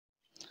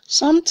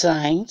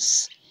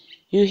Sometimes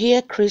you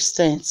hear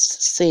Christians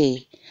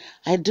say,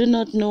 "I do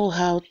not know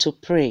how to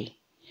pray."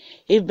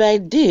 If by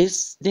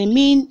this they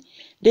mean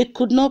they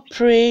could not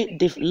pray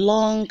the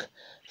long,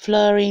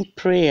 flowing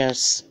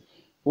prayers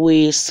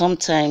we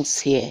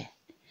sometimes hear,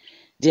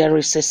 there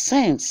is a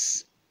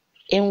sense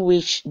in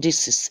which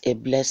this is a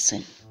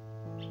blessing.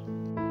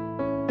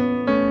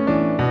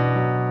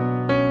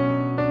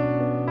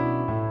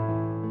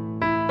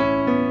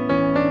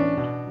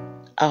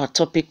 Our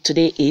topic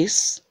today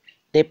is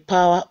the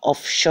power of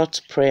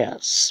short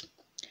prayers.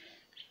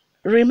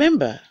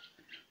 Remember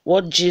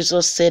what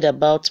Jesus said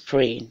about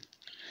praying.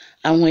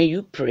 And when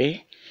you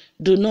pray,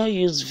 do not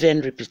use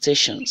vain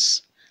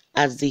repetitions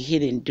as the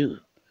heathen do,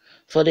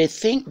 for they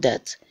think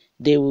that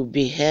they will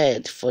be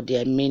heard for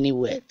their many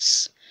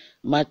words.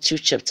 Matthew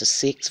chapter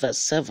 6 verse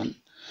 7.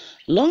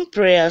 Long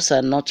prayers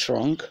are not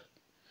wrong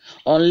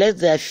unless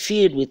they are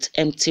filled with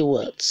empty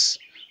words,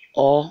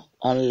 or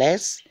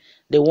unless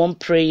the one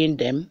praying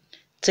them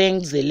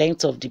thinks the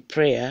length of the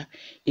prayer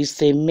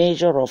is a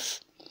measure of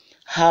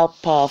how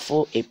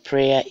powerful a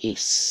prayer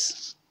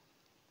is.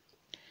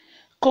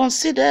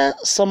 Consider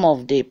some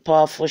of the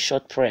powerful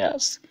short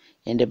prayers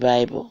in the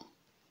Bible.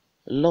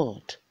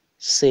 Lord,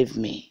 save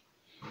me.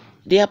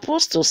 The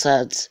apostles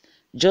had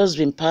just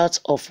been part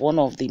of one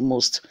of the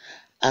most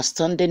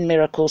astounding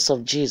miracles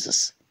of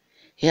Jesus.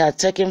 He had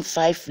taken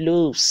 5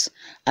 loaves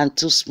and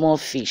 2 small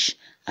fish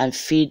and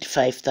fed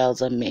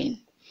 5,000 men,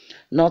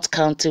 not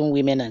counting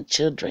women and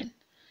children.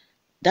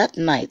 That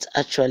night,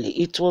 actually,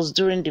 it was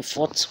during the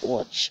 4th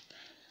watch,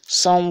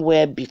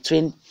 somewhere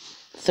between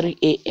 3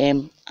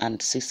 a.m.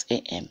 and 6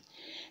 a.m.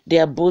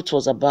 Their boat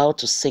was about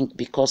to sink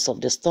because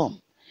of the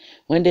storm.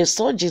 When they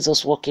saw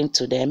Jesus walking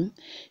to them,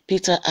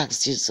 Peter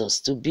asked Jesus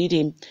to bid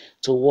him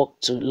to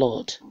walk to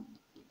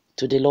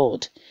the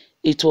Lord.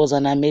 It was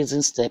an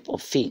amazing step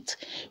of faith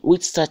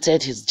which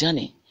started his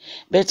journey.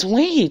 But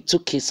when he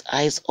took his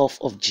eyes off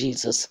of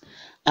Jesus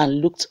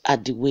and looked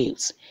at the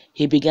waves,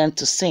 he began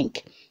to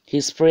sink.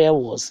 His prayer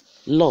was,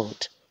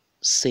 Lord,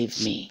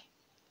 save me.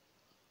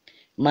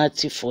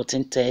 Matthew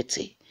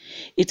 14:30.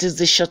 It is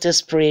the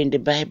shortest prayer in the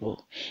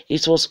Bible.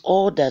 It was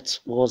all that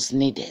was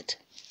needed.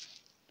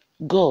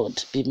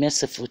 God, be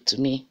merciful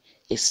to me,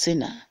 a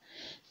sinner.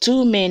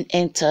 2 men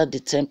entered the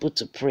temple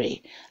to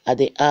pray at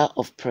the hour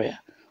of prayer.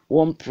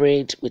 One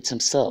prayed with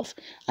himself,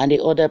 and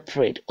the other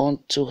prayed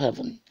unto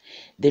heaven.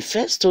 The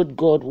first told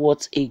God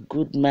what a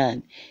good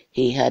man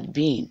he had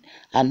been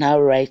and how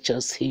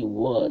righteous he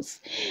was.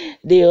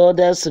 The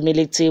other's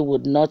humility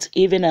would not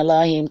even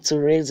allow him to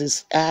raise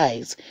his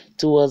eyes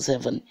towards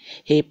heaven.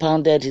 He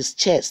pounded his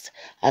chest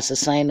as a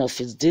sign of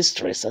his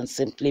distress and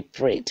simply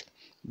prayed,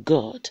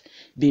 God,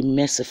 be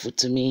merciful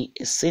to me,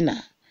 a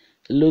sinner.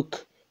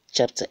 Luke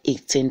chapter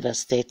 18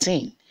 verse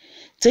 13.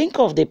 Think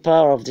of the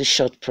power of this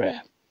short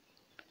prayer.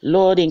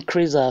 Lord,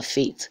 increase our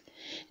faith.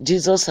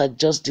 Jesus had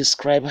just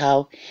described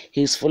how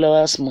his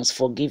followers must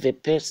forgive a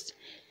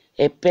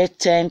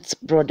penitent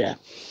brother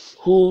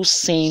who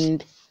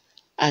sinned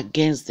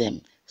against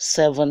them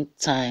 7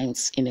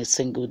 times in a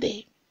single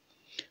day.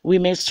 We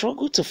may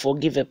struggle to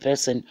forgive a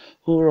person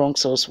who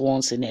wrongs us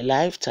once in a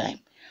lifetime,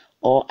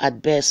 or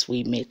at best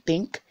we may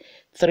think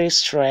 3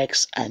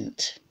 strikes and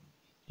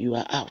you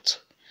are out.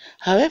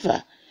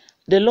 However,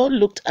 the Lord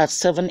looked at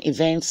 7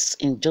 events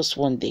in just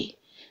one day.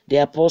 The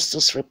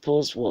apostles'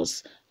 response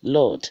was,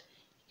 Lord,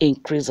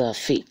 increase our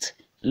faith.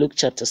 Luke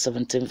chapter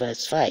 17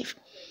 verse 5.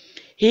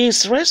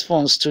 His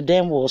response to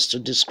them was to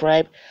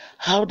describe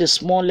how the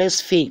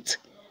smallest faith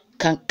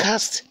can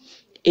cast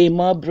a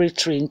mulberry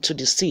tree into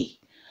the sea.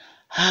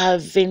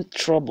 Having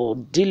trouble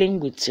dealing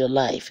with your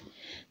life,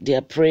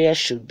 their prayer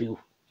should be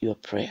your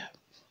prayer.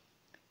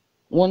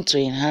 Want to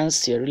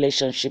enhance your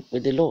relationship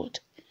with the Lord?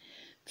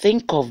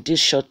 Think of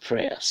these short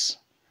prayers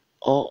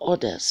or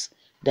others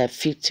that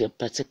fit your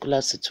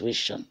particular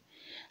situation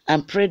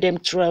and pray them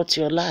throughout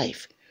your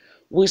life.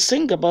 We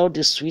sing about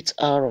the sweet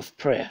hour of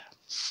prayer,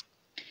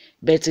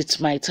 but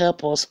it might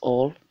help us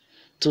all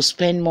to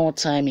spend more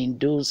time in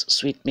those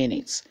sweet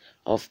minutes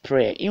of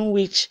prayer in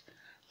which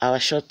our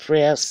short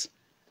prayers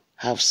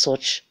have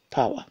such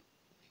power.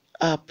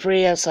 Our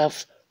prayers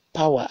have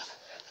power,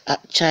 a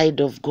child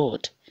of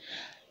God.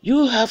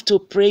 You have to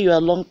pray your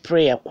long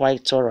prayer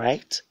quite all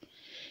right,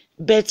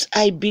 but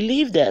I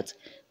believe that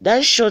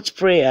short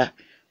prayer,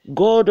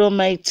 God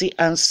Almighty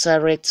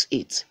answered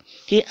it.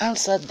 He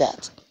answered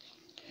that.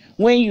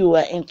 When you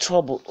are in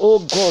trouble, oh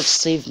God,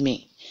 save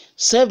me.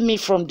 Save me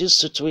from this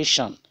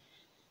situation.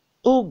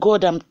 Oh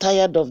God, I'm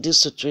tired of this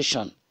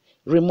situation.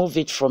 Remove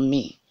it from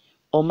me.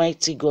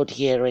 Almighty God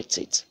heareth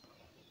it.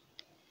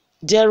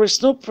 There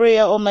is no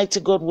prayer Almighty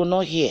God will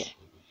not hear.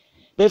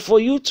 But for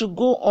you to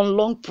go on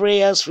long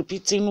prayers,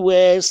 repeating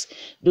words,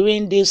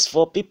 doing this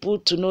for people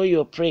to know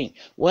you're praying,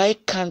 why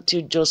can't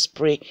you just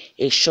pray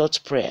a short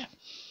prayer?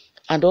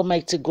 And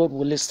Almighty God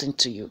will listen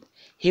to you.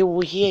 He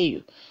will hear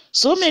you.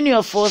 So many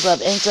of us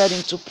have entered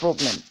into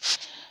problem.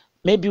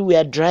 Maybe we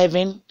are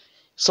driving,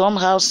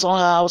 somehow,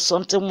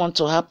 something wants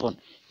to happen.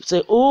 You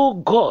say, oh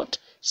God,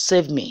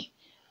 save me.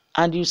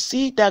 and you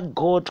see that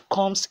God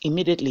comes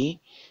immediately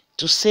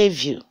to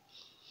save you.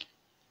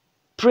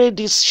 Pray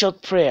these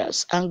short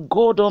prayers, and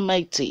God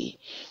Almighty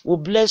will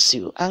bless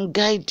you and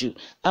guide you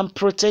and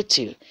protect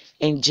you.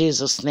 In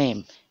Jesus'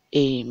 name,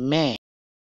 amen.